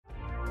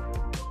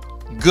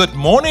Good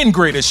morning,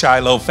 Greater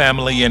Shiloh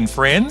family and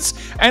friends,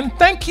 and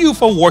thank you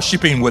for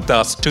worshiping with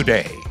us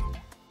today.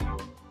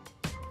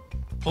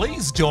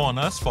 Please join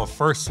us for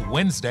First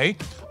Wednesday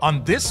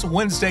on this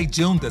Wednesday,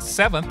 June the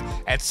 7th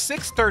at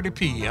 6:30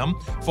 p.m.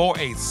 for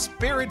a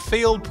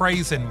spirit-filled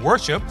praise and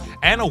worship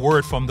and a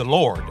word from the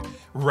Lord.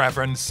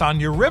 Reverend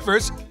Sonia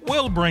Rivers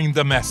will bring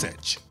the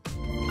message.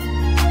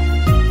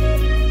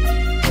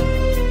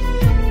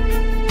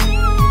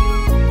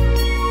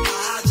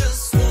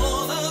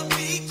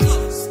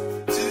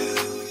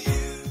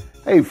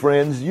 Hey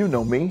friends, you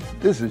know me.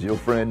 This is your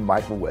friend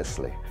Michael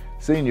Wesley,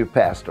 Senior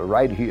Pastor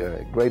right here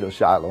at Greater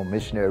Shiloh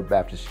Missionary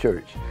Baptist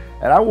Church.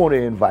 And I want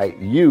to invite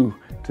you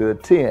to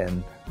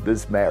attend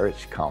this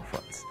marriage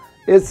conference.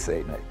 It's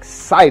an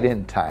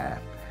exciting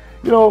time.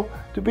 You know,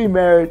 to be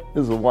married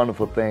is a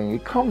wonderful thing.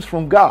 It comes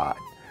from God.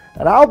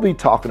 And I'll be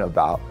talking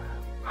about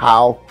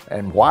how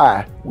and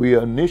why we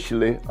are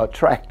initially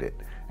attracted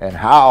and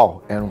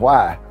how and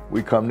why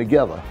we come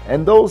together.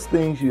 And those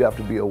things you have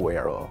to be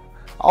aware of.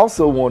 I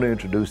also want to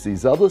introduce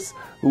these others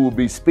who will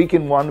be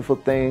speaking wonderful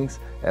things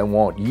and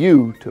want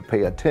you to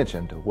pay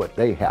attention to what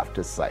they have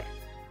to say.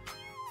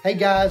 Hey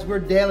guys, we're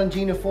Dale and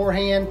Gina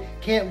Forehand.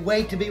 Can't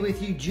wait to be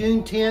with you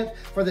June 10th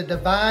for the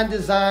Divine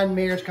Design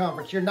Marriage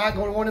Conference. You're not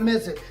going to want to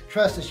miss it.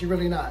 Trust us, you're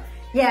really not.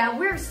 Yeah,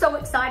 we're so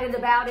excited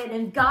about it,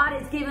 and God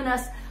has given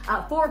us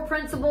 4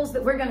 principles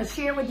that we're going to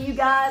share with you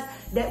guys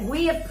that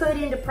we have put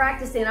into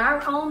practice in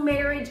our own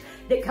marriage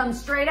that come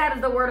straight out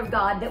of the Word of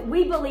God that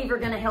we believe are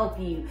going to help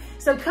you.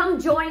 So come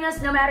join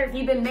us, no matter if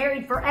you've been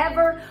married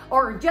forever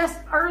or just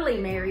early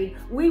married.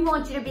 We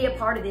want you to be a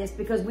part of this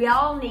because we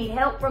all need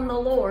help from the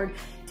Lord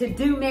to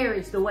do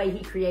marriage the way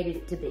He created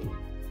it to be.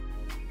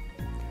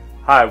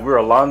 Hi, we're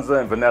Alonzo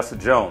and Vanessa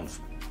Jones,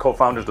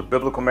 co-founders of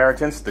Biblical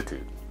Marriage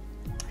Institute.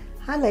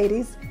 Hi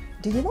ladies,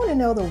 do you want to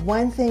know the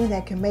one thing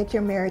that can make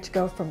your marriage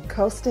go from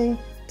coasting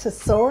to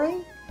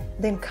soaring?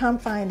 Then come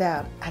find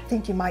out. I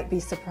think you might be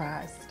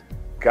surprised.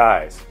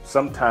 Guys,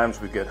 sometimes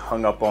we get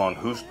hung up on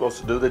who's supposed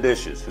to do the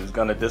dishes, who's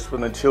going to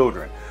discipline the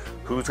children,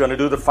 who's going to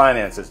do the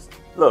finances.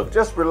 Look,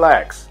 just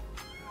relax.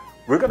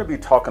 We're going to be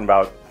talking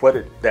about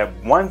that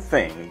one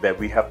thing that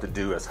we have to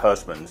do as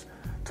husbands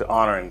to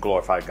honor and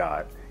glorify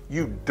God.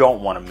 You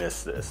don't want to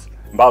miss this.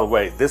 And by the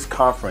way, this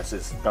conference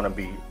is going to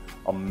be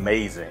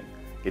amazing.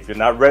 If you're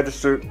not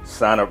registered,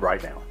 sign up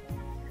right now.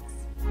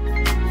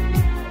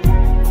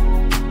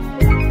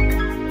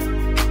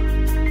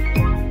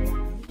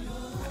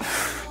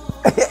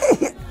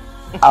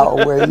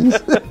 Always.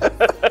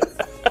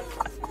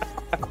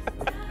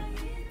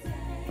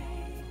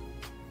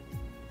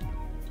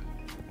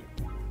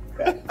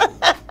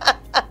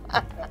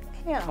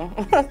 Yeah.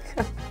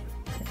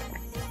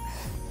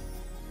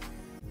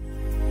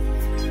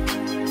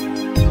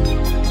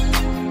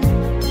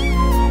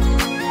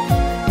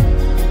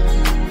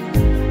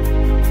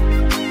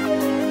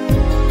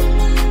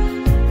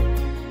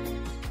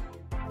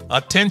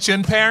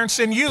 Attention parents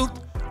and youth,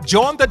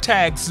 join the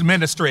TAGS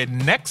ministry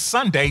next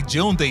Sunday,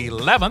 June the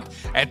 11th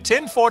at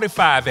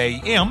 10:45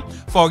 a.m.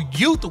 for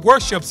youth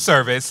worship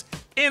service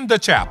in the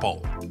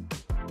chapel.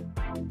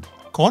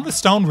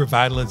 Cornerstone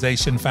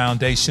Revitalization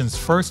Foundation's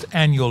first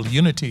annual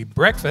Unity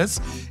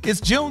Breakfast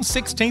is June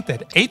 16th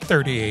at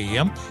 8:30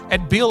 a.m.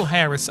 at Bill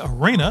Harris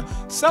Arena,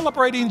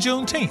 celebrating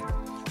Juneteenth.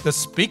 The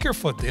speaker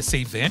for this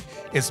event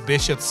is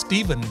Bishop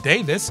Stephen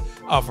Davis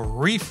of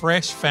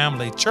Refresh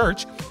Family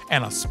Church,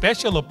 and a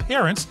special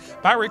appearance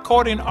by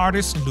recording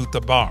artist Luther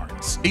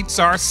Barnes. Seats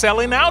are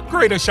selling out,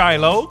 Greater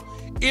Shiloh.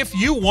 If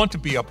you want to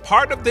be a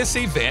part of this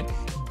event,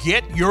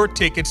 get your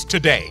tickets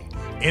today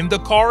in the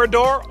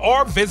corridor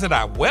or visit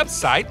our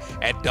website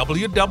at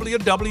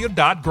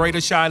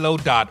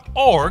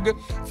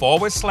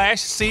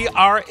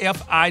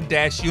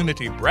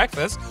www.greatershiloh.org/CRFI-Unity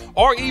Breakfast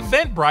or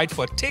Eventbrite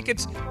for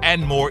tickets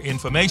and more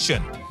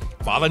information.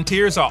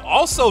 Volunteers are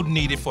also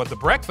needed for the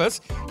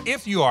breakfast.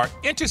 If you are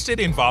interested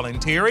in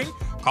volunteering,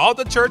 call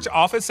the church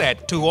office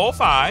at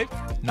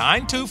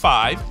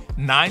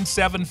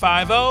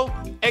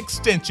 205-925-9750,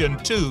 extension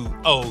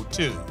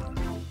 202.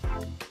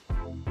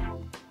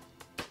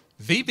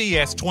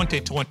 VBS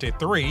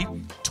 2023,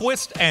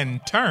 Twists and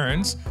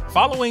Turns,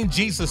 Following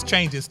Jesus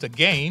Changes the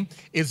Game,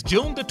 is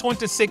June the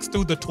 26th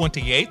through the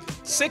 28th,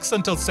 6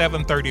 until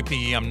 7:30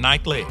 p.m.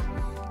 nightly.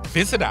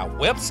 Visit our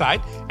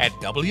website at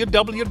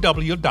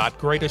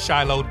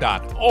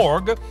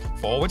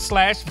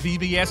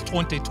www.greatershiloh.org/VBS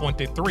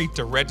 2023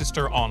 to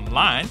register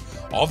online,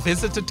 or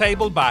visit the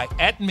table by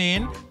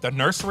admin, the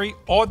nursery,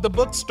 or the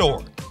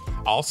bookstore.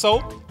 Also,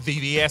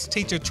 VBS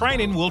teacher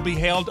training will be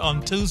held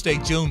on Tuesday,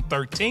 June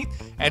 13th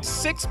at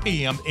 6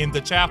 p.m. in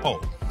the chapel.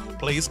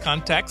 Please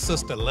contact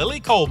Sister Lily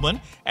Coleman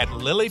at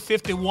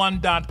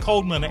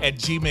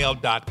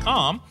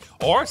lily51.coleman@gmail.com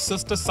or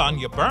Sister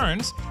Sonia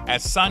Burns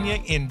at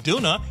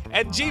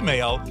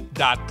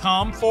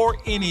soniainduna@gmail.com for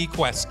any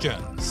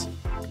questions.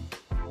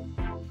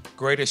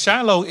 Greater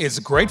Shiloh is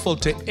grateful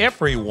to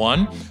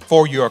everyone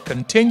for your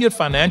continued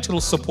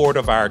financial support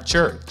of our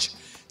church.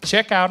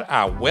 check out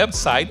our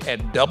website at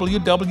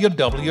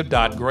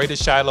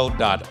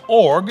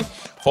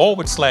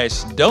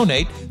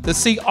www.greatershiloh.org/donate to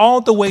see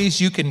all the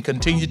ways you can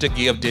continue to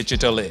give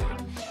digitally.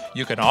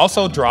 You can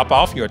also drop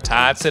off your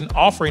tithes and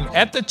offering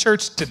at the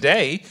church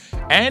today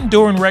and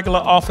during regular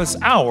office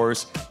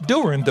hours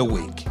during the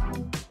week.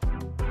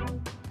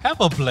 Have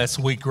a blessed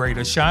week,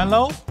 Greater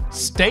Shiloh.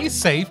 Stay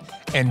safe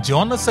and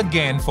join us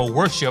again for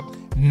worship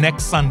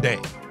next Sunday.